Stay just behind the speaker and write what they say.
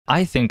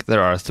I think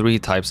there are three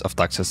types of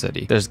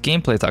toxicity. There's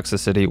gameplay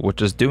toxicity,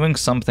 which is doing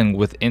something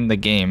within the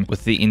game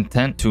with the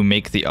intent to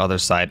make the other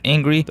side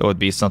angry. That would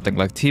be something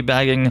like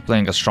teabagging,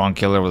 playing a strong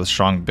killer with a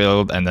strong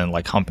build, and then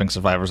like humping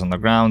survivors on the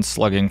ground,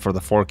 slugging for the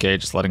 4K,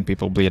 just letting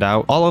people bleed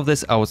out. All of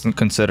this I would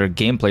consider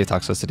gameplay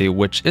toxicity,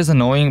 which is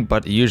annoying,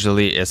 but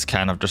usually is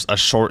kind of just a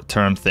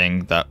short-term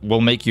thing that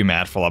will make you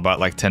mad for about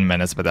like 10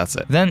 minutes, but that's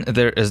it. Then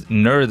there is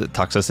nerd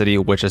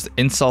toxicity, which is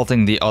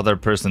insulting the other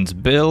person's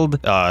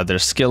build, their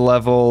skill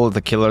level,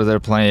 the killer they're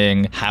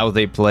playing, how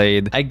they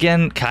played.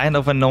 Again, kind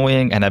of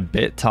annoying and a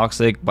bit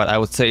toxic, but I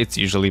would say it's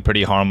usually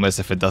pretty harmless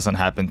if it doesn't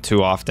happen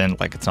too often.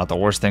 Like, it's not the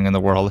worst thing in the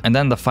world. And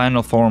then the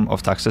final form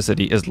of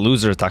toxicity is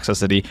loser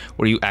toxicity,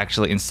 where you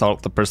actually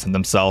insult the person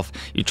themselves.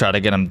 You try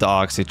to get them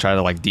doxxed, you try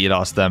to like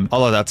DDoS them,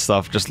 all of that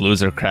stuff, just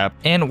loser crap.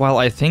 And while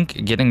I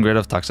think getting rid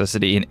of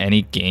toxicity in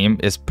any game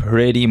is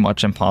pretty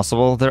much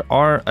impossible, there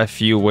are a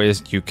few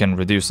ways you can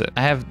reduce it.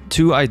 I have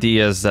two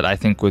ideas that I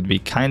think would be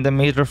kind of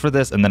major for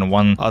this, and then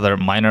one other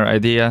minor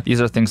idea.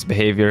 These are things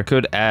behavior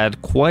could add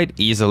quite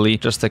easily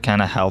just to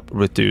kind of help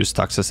reduce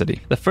toxicity.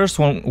 The first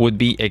one would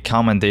be a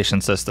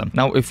commendation system.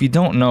 Now, if you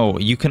don't know,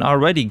 you can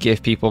already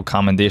give people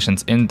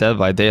commendations in Dead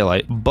by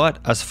Daylight, but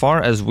as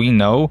far as we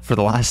know, for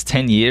the last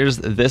 10 years,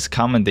 this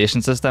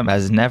commendation system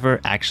has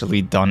never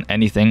actually done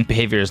anything.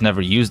 Behavior has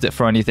never used it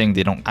for anything.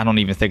 I don't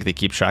even think they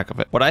keep track of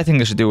it. What I think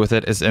they should do with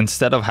it is,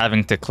 instead of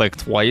having to click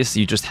twice,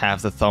 you just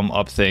have the thumb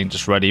up thing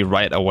just ready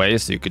right away.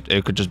 So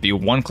it could just be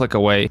one click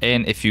away.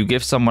 And if you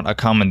give someone a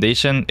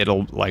commendation,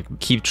 it'll like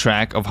keep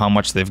track of how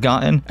much they've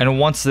gotten. And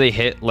once they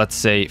hit, let's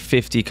say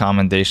 50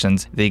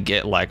 commendations, they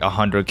get like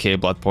 100k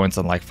blood points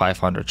and like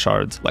 500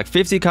 shards. Like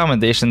 50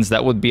 commendations,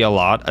 that would be a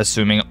lot,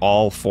 assuming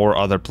all 4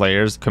 other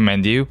players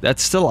commend you.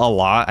 That's still a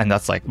lot, and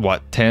that's like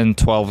what, 10,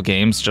 12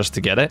 games just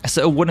to get it.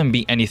 So it wouldn't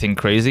be anything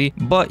crazy,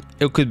 but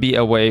it could be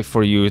a way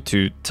for you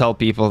to tell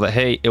people that,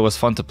 hey, it was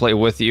fun to play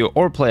with you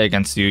or play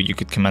against you. You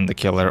could commend the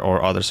killer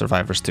or other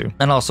survivors too.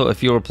 And also,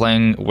 if you were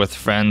playing with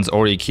friends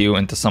or EQ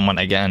into someone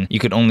again, you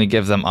could only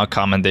give them a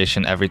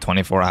commendation every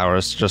 24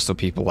 hours just so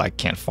people like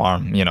can't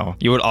farm, you know.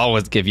 You would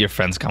always give your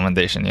friends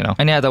commendation, you know.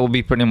 And yeah, that would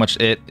be pretty much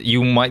it.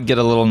 You might get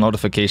a little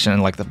notification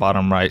in like the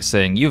bottom right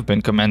saying you've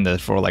been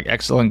commended for like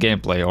excellent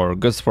gameplay or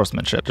good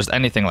sportsmanship, just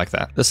anything like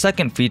that. The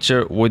second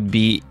feature would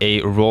be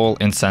a role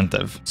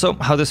incentive. So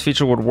how this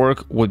feature would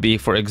work would be,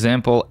 for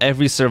example,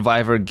 every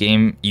survivor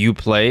game you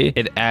play,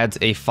 it adds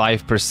a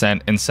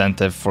 5%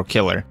 incentive for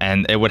killer,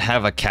 and it would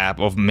have a cap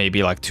of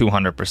maybe like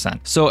 200%.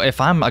 So if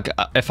I'm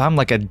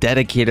like a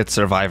dedicated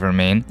survivor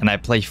main and I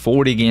play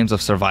 40 games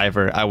of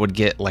survivor, I would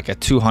get like a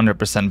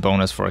 200%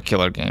 bonus for a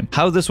killer game.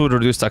 How this would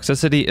reduce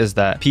toxicity is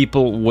that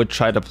people would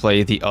try to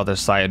play the other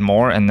side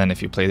more, and then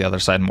if you play the other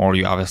side more,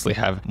 you obviously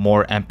have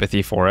more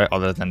empathy for it,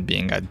 other than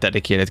being a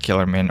dedicated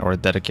killer main or a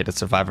dedicated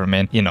survivor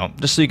main, you know,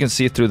 just so you can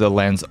see through the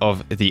lens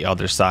of the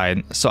other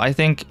side. So I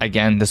think,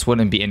 again, this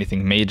wouldn't be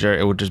anything major.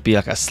 It would just be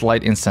like a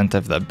slight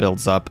incentive that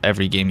builds up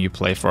every game you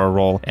play for a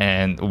role,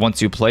 and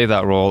once you play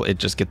that role, it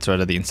just gets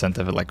rid of the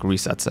incentive. It like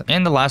resets it.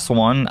 And the last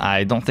one,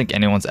 I don't think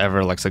anyone's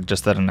ever like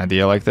suggested an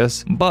idea like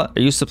this, but I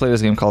used to play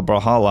this game called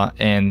Brawlhalla,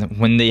 and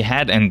when they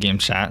had endgame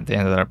chat, they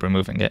ended up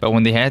removing it, but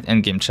when they had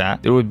endgame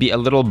chat, there would be a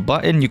little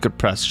button you could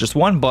press, just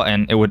one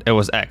button. It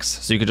was X,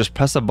 so you could just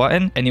press a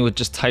button and it would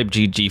just type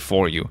GG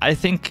for you. I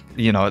think,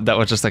 you know, that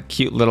was just a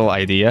cute little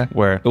idea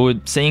where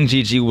saying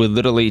GG would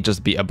literally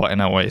just be a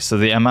button away. So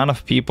the amount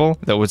of people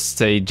that would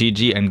say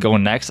GG and go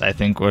next, I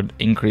think would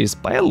increase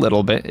by a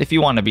little bit. If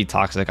you want to be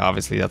toxic,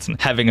 obviously that's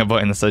having a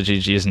button that says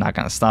GG is not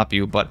going to stop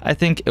you, but I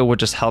think it would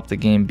just help the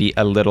game be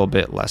a little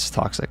bit less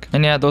toxic.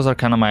 And yeah, those are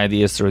kind of my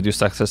ideas to reduce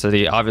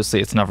toxicity.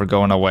 Obviously, it's never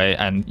going away,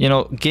 and you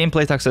know,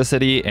 gameplay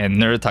toxicity and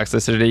nerd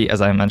toxicity,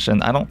 as I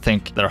mentioned, I don't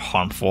think they're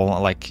harmful.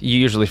 Like, you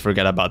usually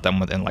forget about them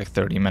within like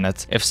 30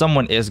 minutes. If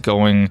someone is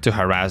going to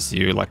harass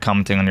you, like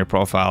commenting on your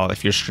profile,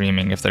 if you're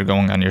streaming, if they're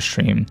going on your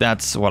stream,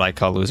 that's what I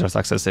call loser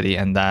toxicity,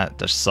 and that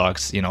just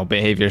sucks. You know,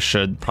 behavior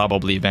should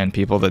probably ban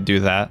people that do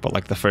that, but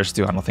like the first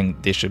two, I don't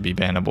think they should be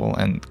bannable,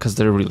 and because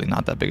they're really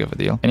not that big of a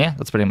deal. And yeah,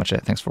 that's pretty much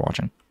it. Thanks for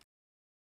watching.